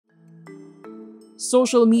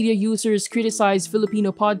Social media users criticize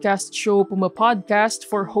Filipino podcast show PumaPodcast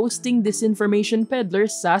for hosting disinformation peddler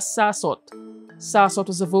Sas Sasot. Sasot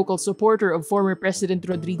was a vocal supporter of former President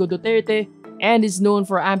Rodrigo Duterte and is known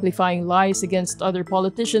for amplifying lies against other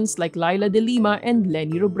politicians like Laila de Lima and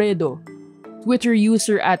Leni Robredo. Twitter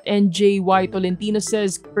user at NJY Tolentino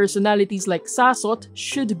says personalities like Sasot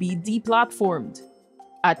should be deplatformed.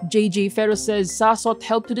 At JJ Ferro says Sasot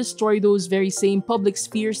helped to destroy those very same public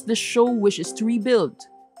spheres the show wishes to rebuild.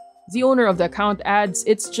 The owner of the account adds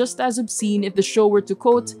it's just as obscene if the show were to,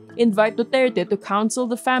 quote, invite Duterte to counsel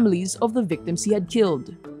the families of the victims he had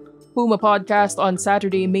killed. PumaPodcast on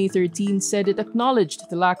Saturday, May 13 said it acknowledged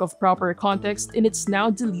the lack of proper context in its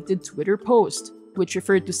now deleted Twitter post, which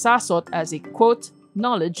referred to Sasot as a, quote,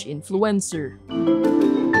 knowledge influencer.